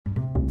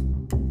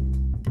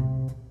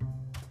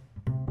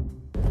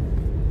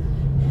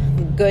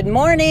Good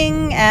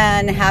morning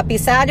and happy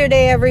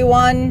Saturday,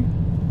 everyone.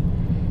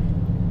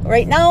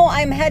 Right now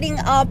I'm heading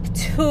up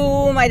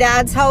to my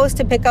dad's house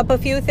to pick up a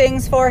few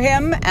things for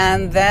him,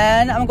 and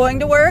then I'm going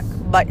to work,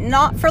 but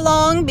not for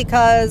long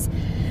because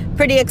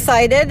pretty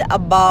excited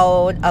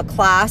about a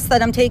class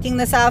that I'm taking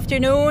this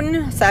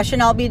afternoon,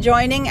 session I'll be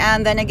joining,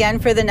 and then again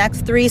for the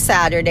next 3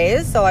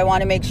 Saturdays. So I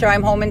want to make sure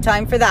I'm home in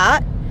time for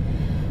that.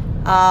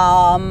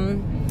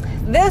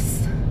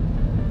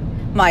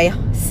 My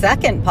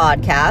second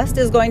podcast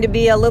is going to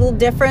be a little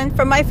different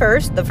from my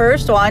first. The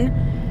first one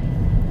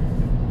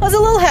was a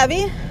little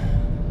heavy,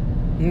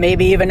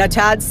 maybe even a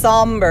tad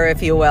somber,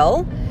 if you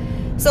will.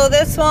 So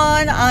this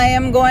one, I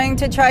am going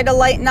to try to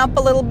lighten up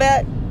a little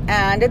bit,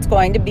 and it's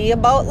going to be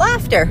about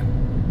laughter.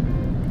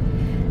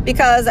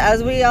 Because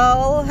as we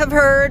all have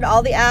heard,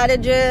 all the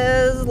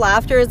adages,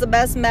 laughter is the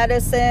best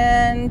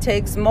medicine,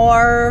 takes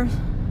more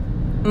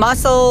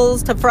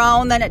muscles to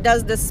frown than it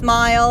does to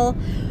smile,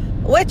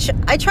 which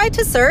I tried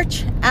to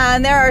search,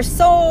 and there are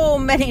so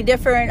many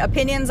different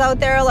opinions out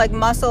there, like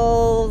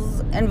muscles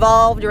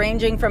involved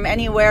ranging from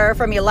anywhere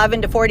from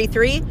 11 to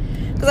 43,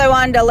 because I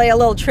wanted to lay a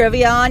little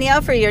trivia on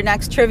you for your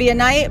next trivia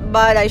night,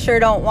 but I sure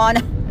don't want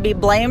to be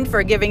blamed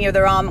for giving you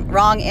the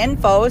wrong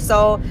info,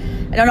 so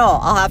I don't know,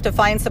 I'll have to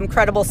find some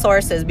credible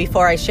sources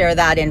before I share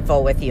that info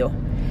with you.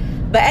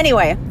 But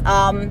anyway,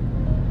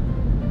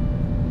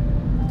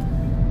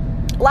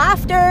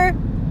 laughter,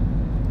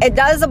 it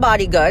does the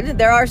body good.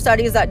 There are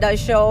studies that does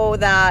show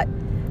that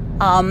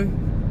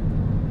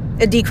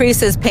it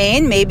decreases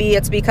pain. Maybe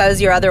it's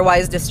because you're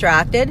otherwise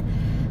distracted,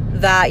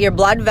 that your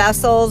blood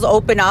vessels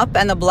open up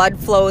and the blood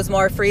flows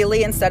more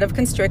freely instead of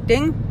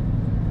constricting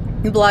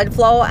blood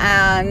flow,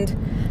 and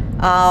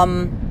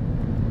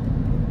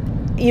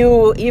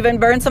you even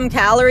burn some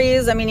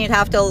calories. I mean, you'd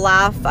have to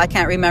laugh. I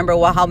can't remember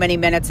how many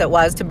minutes it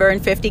was to burn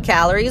 50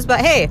 calories, but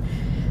hey,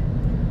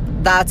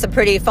 that's a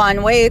pretty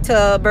fun way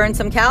to burn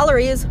some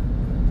calories.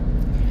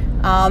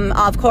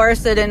 Of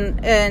course, it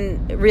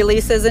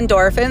releases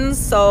endorphins,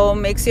 so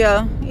makes you,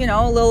 a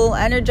little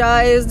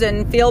energized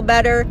and feel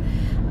better.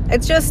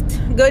 It's just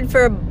good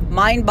for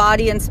mind,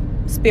 body, and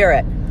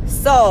spirit.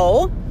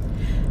 So,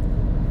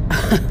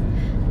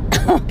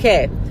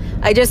 okay,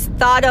 I just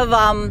thought of,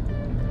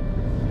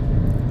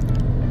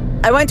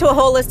 I went to a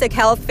holistic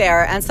health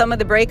fair, and some of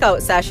the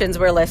breakout sessions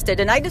were listed,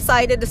 and I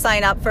decided to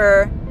sign up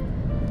for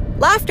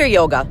laughter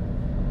yoga.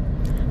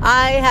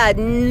 I had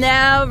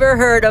never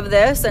heard of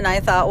this, and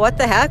I thought, what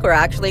the heck? We're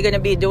actually going to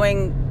be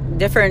doing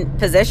different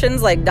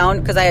positions, like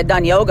down, because I had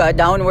done yoga,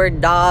 downward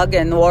dog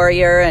and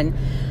warrior and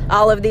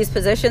all of these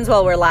positions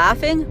while we're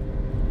laughing.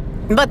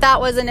 But that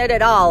wasn't it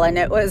at all, and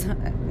it was,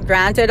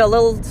 granted, a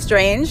little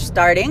strange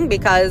starting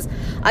because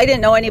I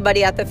didn't know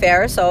anybody at the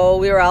fair, so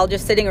we were all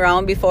just sitting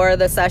around before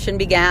the session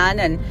began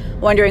and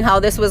wondering how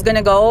this was going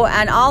to go,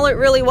 and all it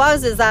really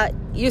was is that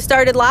you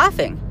started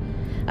laughing.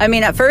 I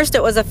mean, at first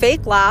it was a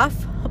fake laugh,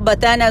 but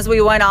then as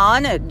we went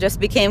on, it just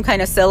became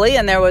kind of silly,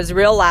 and there was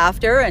real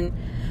laughter, and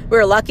we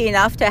were lucky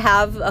enough to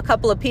have a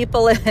couple of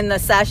people in the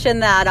session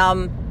that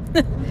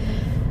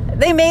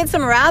they made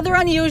some rather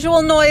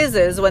unusual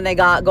noises when they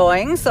got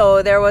going.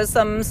 So there was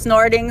some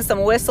snorting,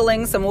 some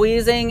whistling, some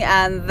wheezing,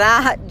 and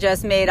that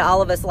just made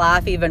all of us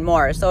laugh even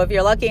more. So if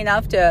you're lucky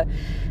enough to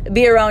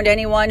be around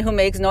anyone who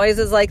makes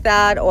noises like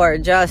that or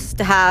just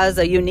has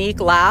a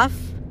unique laugh,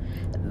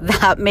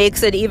 that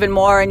makes it even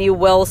more, and you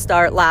will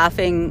start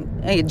laughing,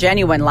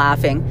 genuine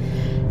laughing.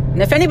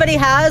 And if anybody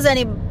has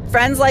any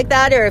friends like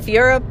that, or if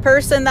you're a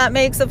person that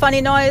makes a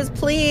funny noise,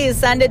 please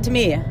send it to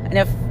me. And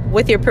if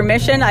with your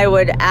permission, I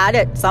would add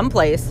it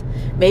someplace,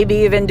 maybe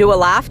even do a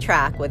laugh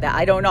track with it.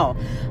 I don't know,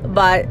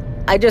 but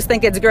I just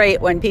think it's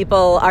great when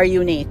people are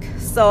unique.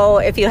 So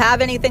if you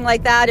have anything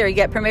like that, or you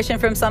get permission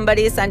from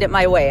somebody, send it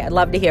my way. I'd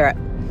love to hear it.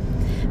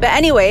 But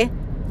anyway,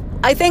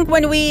 I think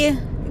when we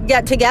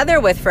get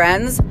together with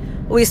friends,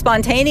 we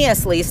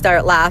spontaneously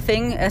start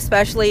laughing,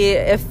 especially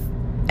if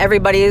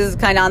everybody's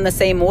kind of on the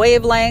same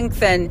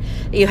wavelength and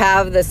you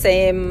have the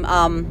same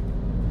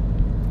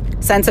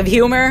sense of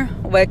humor,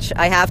 which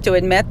I have to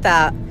admit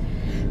that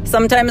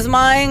sometimes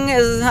mine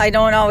is, I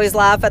don't always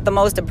laugh at the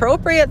most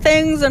appropriate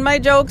things, and my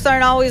jokes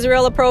aren't always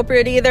real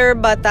appropriate either,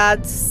 but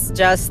that's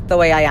just the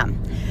way I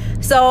am.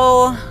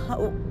 So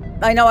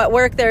I know at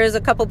work there's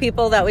a couple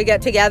people that we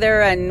get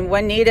together, and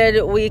when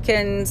needed, we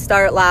can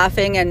start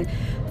laughing. And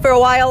for a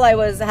while, I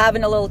was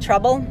having a little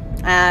trouble,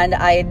 and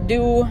I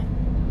do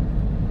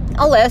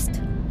a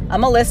list.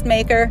 I'm a list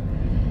maker,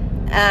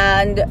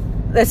 and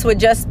this would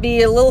just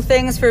be little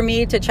things for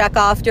me to check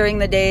off during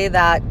the day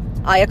that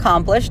I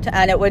accomplished,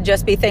 and it would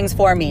just be things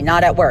for me,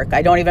 not at work.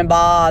 I don't even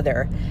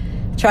bother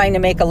trying to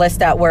make a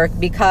list at work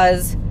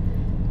because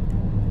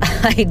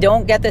I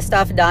don't get this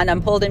stuff done.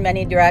 I'm pulled in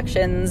many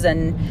directions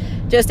and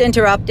just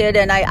interrupted,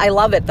 and I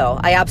love it though.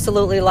 I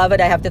absolutely love it.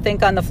 I have to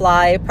think on the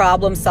fly,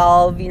 problem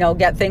solve,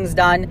 get things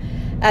done.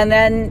 And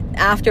then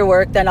after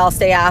work, then I'll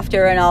stay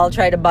after and I'll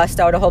try to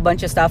bust out a whole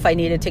bunch of stuff I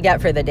needed to get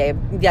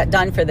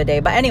done for the day.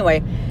 But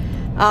anyway,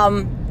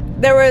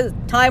 there was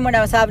a time when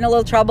I was having a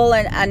little trouble,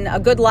 and a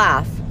good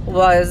laugh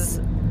was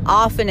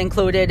often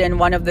included in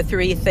one of the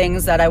 3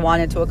 things that I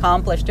wanted to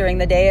accomplish during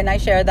the day, and I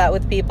shared that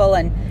with people,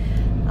 and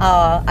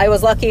I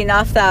was lucky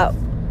enough that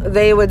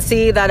they would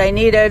see that I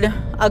needed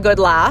a good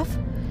laugh.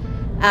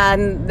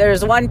 And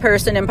there's one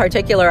person in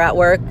particular at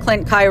work,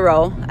 Clint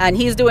Cairo, and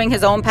he's doing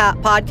his own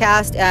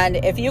podcast, and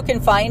if you can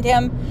find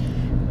him,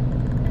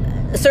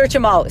 search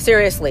him out,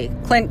 seriously.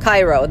 Clint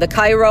Cairo, the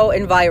Cairo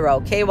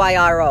Enviro,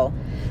 Kyro.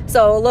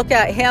 So look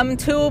at him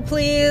too,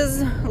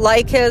 please.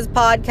 Like his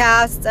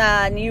podcasts,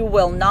 and you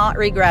will not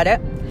regret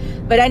it.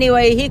 But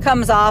anyway, he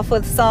comes off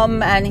with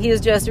some, and he's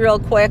just real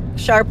quick,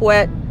 sharp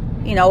wit,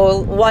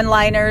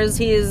 one-liners.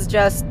 He's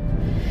just,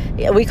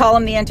 we call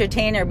him the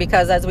entertainer,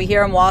 because as we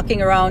hear him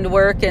walking around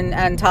work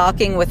and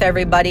talking with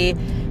everybody,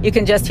 you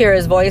can just hear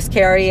his voice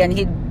carry, and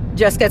he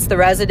just gets the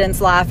residents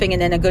laughing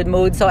and in a good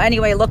mood. So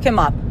anyway, look him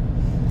up.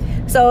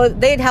 So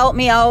they'd help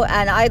me out,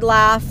 and I'd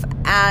laugh,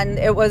 and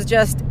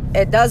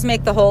it does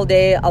make the whole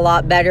day a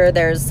lot better.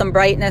 There's some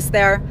brightness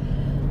there.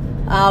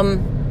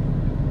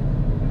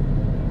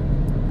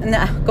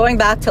 Going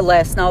back to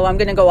lists, now I'm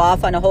going to go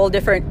off on a whole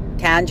different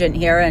tangent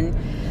here, and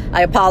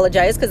I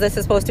apologize because this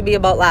is supposed to be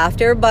about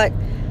laughter, but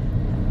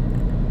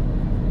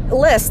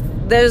list,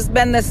 there's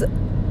been this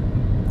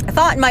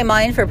thought in my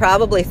mind for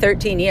probably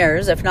 13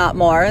 years, if not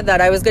more,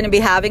 that I was going to be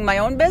having my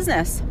own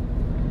business.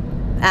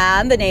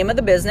 And the name of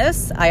the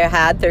business I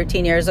had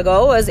 13 years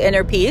ago was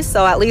Inner Peace,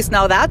 so at least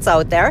now that's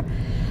out there.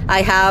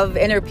 I have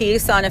Inner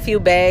Peace on a few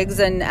bags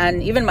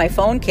and even my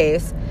phone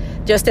case,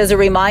 just as a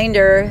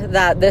reminder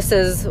that this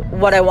is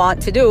what I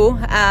want to do.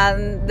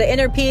 And the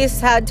Inner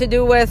Peace had to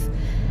do with,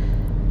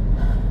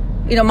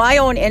 my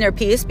own inner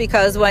peace,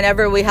 because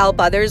whenever we help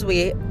others,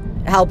 we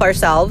help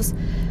ourselves.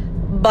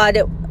 But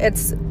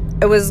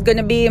it was going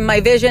to be my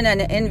vision,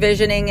 and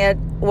envisioning it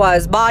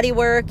was body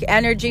work,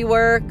 energy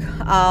work,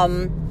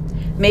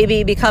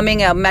 maybe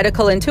becoming a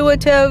medical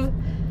intuitive,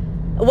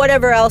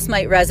 whatever else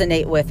might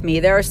resonate with me.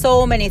 There are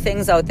so many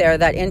things out there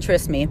that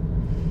interest me.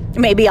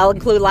 Maybe I'll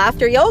include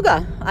laughter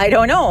yoga. I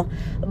don't know.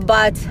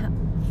 But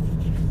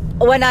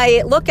when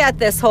I look at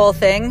this whole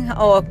thing,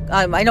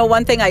 I know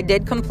one thing I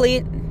did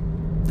complete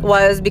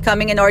was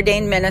becoming an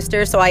ordained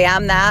minister, so I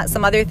am that.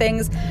 Some other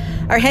things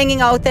are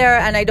hanging out there,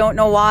 and I don't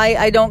know why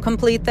I don't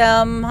complete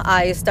them.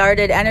 I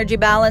started energy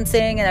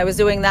balancing, and I was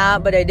doing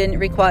that, but I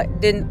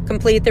didn't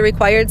complete the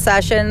required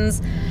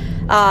sessions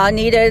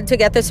needed to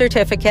get the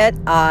certificate.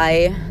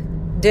 I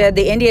did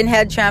the Indian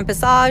head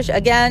trampousage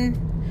again.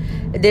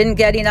 Didn't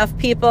get enough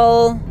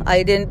people.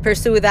 I didn't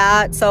pursue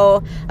that.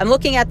 So I'm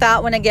looking at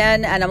that one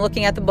again, and I'm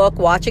looking at the book,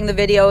 watching the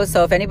videos.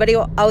 So if anybody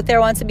out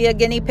there wants to be a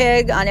guinea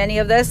pig on any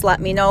of this,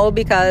 let me know,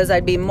 because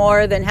I'd be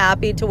more than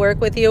happy to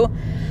work with you.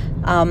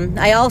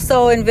 I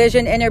also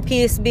envision Inner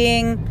Peace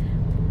being,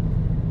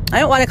 I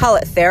don't want to call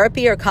it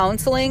therapy or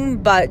counseling,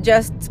 but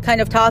just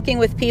kind of talking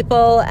with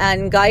people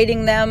and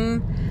guiding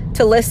them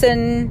to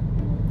listen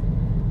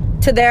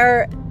to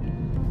their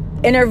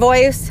inner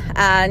voice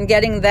and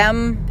getting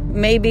them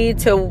maybe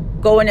to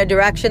go in a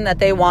direction that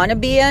they want to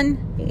be in.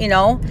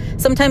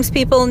 Sometimes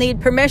people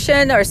need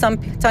permission, or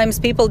sometimes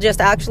people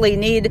just actually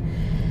need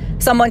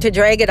someone to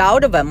drag it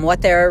out of them,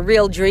 what their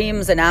real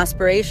dreams and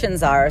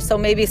aspirations are. So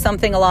maybe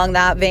something along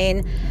that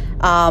vein.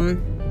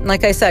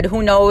 Like I said,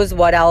 who knows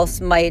what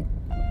else might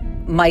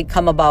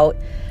come about.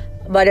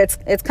 But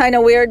it's kind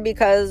of weird,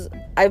 because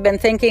I've been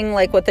thinking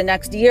like what the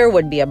next year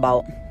would be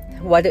about.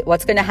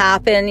 What's going to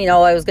happen.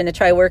 I was going to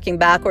try working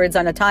backwards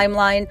on a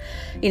timeline,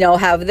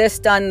 have this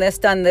done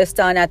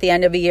at the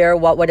end of a year.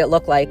 What would it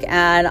look like?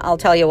 And I'll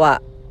tell you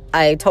what,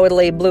 I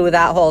totally blew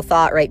that whole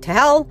thought right to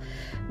hell,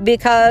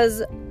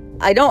 because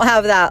I don't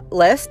have that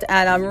list,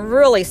 and I'm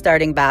really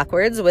starting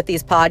backwards with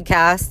these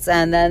podcasts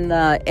and then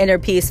the Inner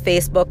Peace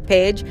Facebook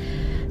page.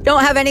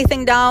 Don't have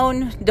anything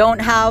down, don't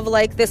have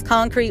like this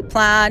concrete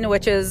plan,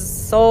 which is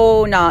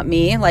so not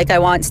me. Like, I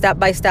want step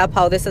by step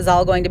how this is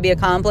all going to be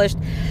accomplished.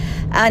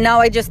 And now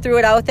I just threw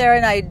it out there,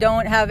 and I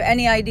don't have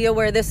any idea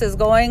where this is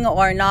going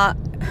or not.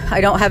 I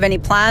don't have any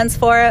plans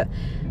for it,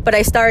 but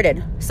I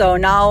started. So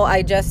now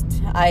I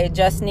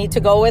just need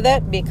to go with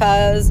it,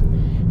 because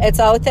it's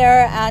out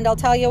there. And I'll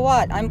tell you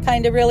what, I'm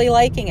kind of really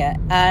liking it.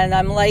 And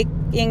I'm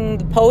liking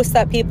the posts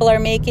that people are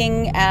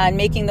making and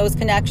making those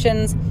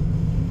connections,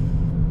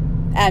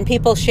 and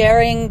people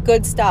sharing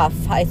good stuff.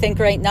 I think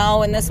right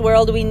now in this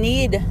world, we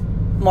need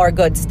more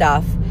good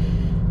stuff.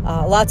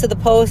 Lots of the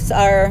posts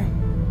are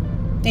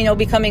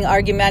becoming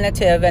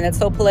argumentative, and it's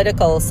so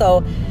political.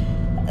 So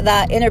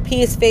that Inner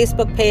Peace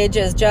Facebook page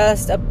is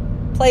just a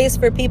place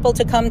for people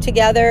to come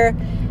together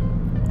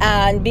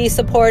and be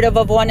supportive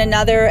of one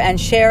another and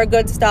share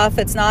good stuff.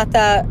 It's not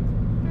that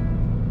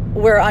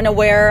we're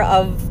unaware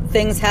of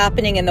things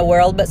happening in the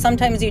world, but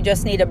sometimes you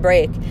just need a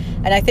break.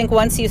 And I think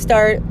once you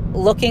start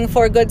looking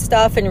for good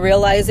stuff and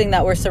realizing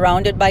that we're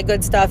surrounded by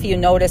good stuff, you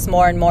notice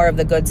more and more of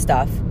the good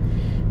stuff.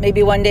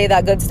 Maybe one day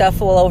that good stuff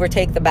will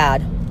overtake the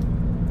bad.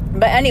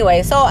 But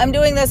anyway, so I'm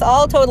doing this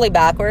all totally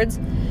backwards.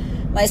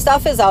 My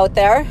stuff is out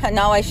there, and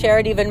now I share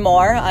it even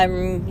more.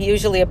 I'm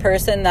usually a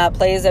person that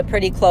plays it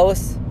pretty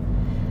close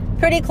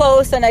pretty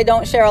close, and I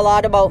don't share a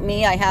lot about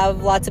me. I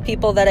have lots of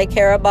people that I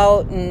care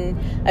about and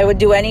I would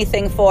do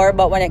anything for,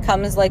 but when it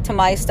comes like to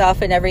my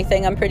stuff and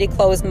everything, I'm pretty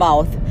closed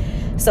mouth.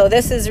 So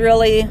this is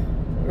really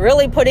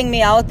putting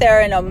me out there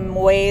in a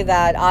way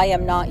that I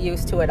am not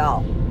used to at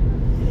all.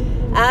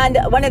 And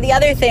one of the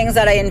other things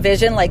that I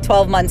envision like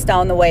 12 months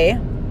down the way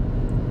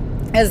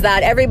is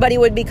that everybody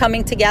would be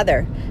coming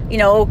together. You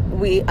know,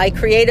 I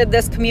created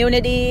this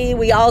community,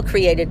 we all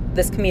created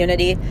this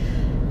community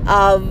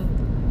of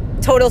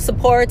total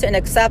support and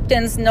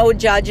acceptance, no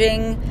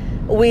judging.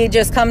 We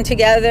just come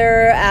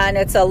together and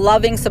it's a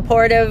loving,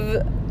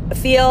 supportive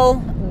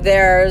feel.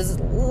 There's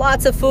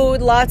lots of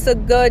food, lots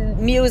of good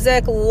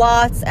music,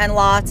 lots and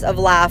lots of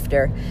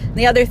laughter. And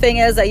the other thing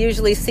is I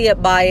usually see it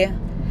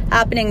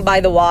happening by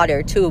the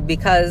water too,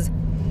 because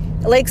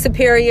Lake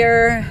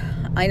Superior,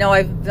 I know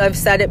I've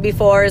said it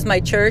before, is my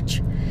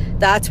church.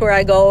 That's where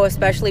I go,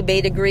 especially Bay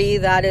Degree.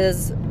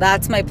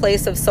 That's my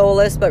place of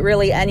solace, but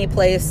really any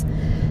place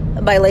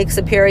by Lake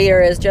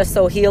Superior is just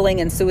so healing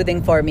and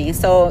soothing for me.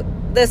 So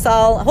this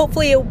all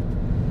hopefully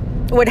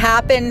would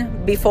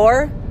happen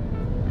before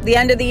the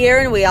end of the year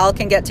and we all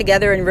can get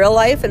together in real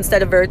life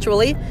instead of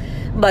virtually.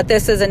 But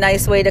this is a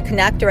nice way to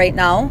connect right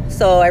now.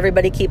 So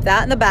everybody keep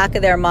that in the back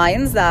of their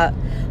minds, that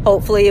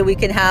hopefully we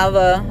can have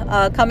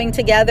a coming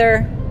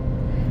together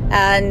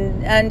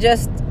and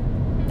just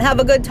have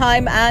a good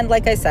time. And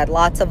like I said,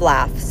 lots of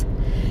laughs.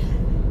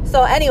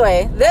 So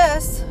anyway,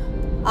 this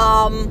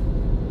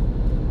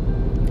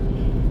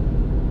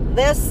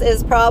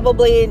is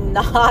probably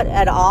not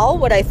at all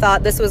what I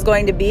thought this was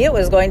going to be. It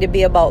was going to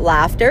be about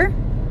laughter.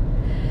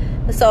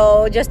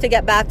 So just to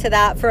get back to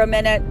that for a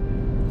minute,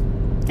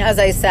 as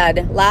I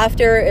said,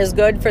 laughter is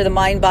good for the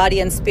mind, body,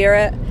 and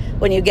spirit.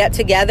 When you get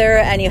together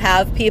and you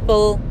have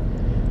people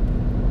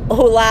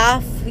who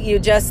laugh, you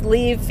just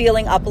leave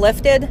feeling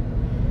uplifted.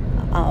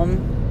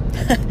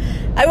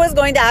 I was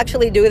going to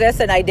actually do this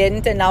and I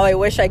didn't, and now I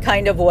wish I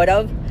kind of would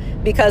have,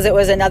 because it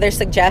was another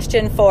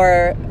suggestion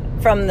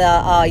from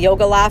the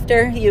yoga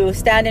laughter. You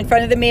stand in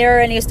front of the mirror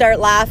and you start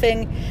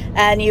laughing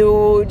and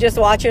you just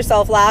watch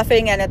yourself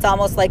laughing, and it's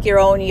almost like your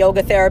own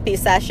yoga therapy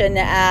session.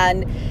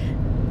 And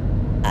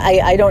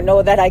I don't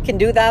know that I can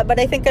do that, but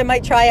I think I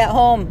might try at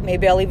home.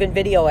 Maybe I'll even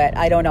video it.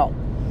 I don't know.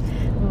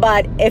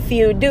 But if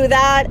you do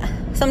that,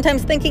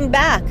 sometimes thinking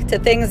back to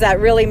things that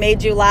really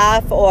made you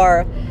laugh,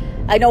 or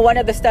I know one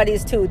of the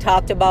studies too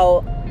talked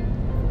about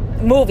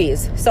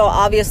movies. So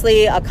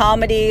obviously a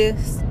comedy,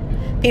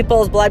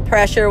 people's blood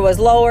pressure was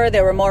lower.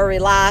 They were more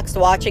relaxed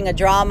watching a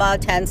drama,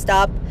 tensed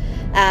up,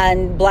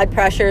 and blood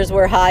pressures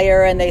were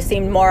higher and they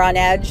seemed more on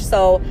edge.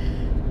 So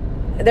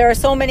there are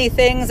so many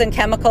things and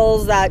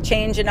chemicals that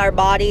change in our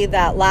body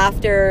that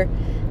laughter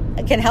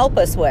can help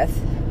us with.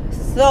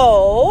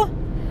 So,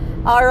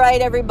 all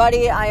right,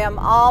 everybody, I am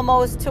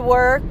almost to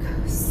work.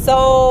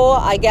 So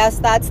I guess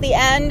that's the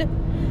end.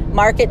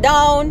 Mark it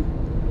down.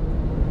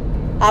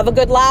 Have a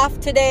good laugh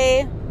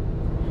today.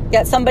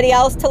 Get somebody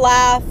else to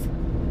laugh.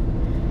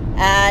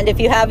 And if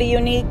you have a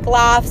unique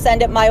laugh,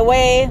 send it my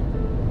way.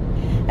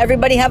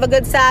 Everybody have a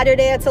good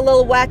Saturday. It's a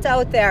little wet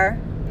out there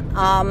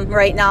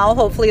right now.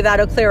 Hopefully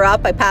that'll clear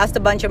up. I passed a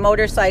bunch of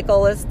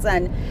motorcyclists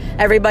and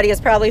everybody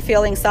is probably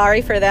feeling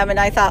sorry for them. And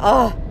I thought,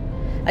 oh,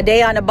 a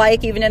day on a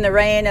bike, even in the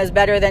rain, is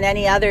better than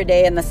any other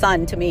day in the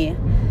sun to me.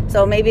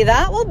 So maybe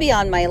that will be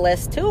on my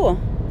list too.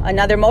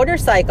 Another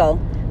motorcycle.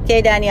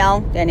 Okay,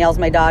 Danielle. Danielle's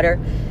my daughter.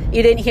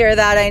 You didn't hear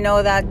that. I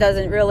know that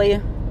doesn't really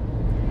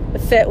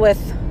fit with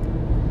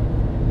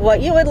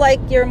what you would like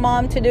your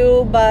mom to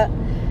do, but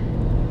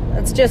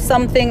it's just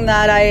something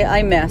that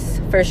I miss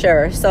for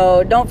sure.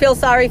 So don't feel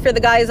sorry for the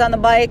guys on the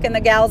bike and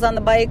the gals on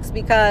the bikes,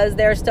 because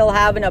they're still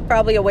having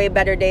probably a way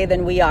better day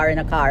than we are in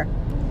a car.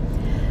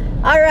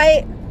 All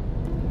right.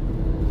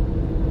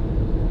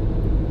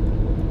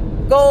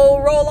 Go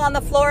roll on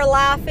the floor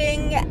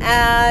laughing,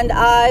 and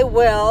I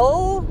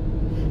will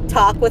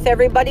talk with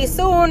everybody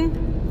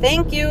soon.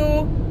 Thank you.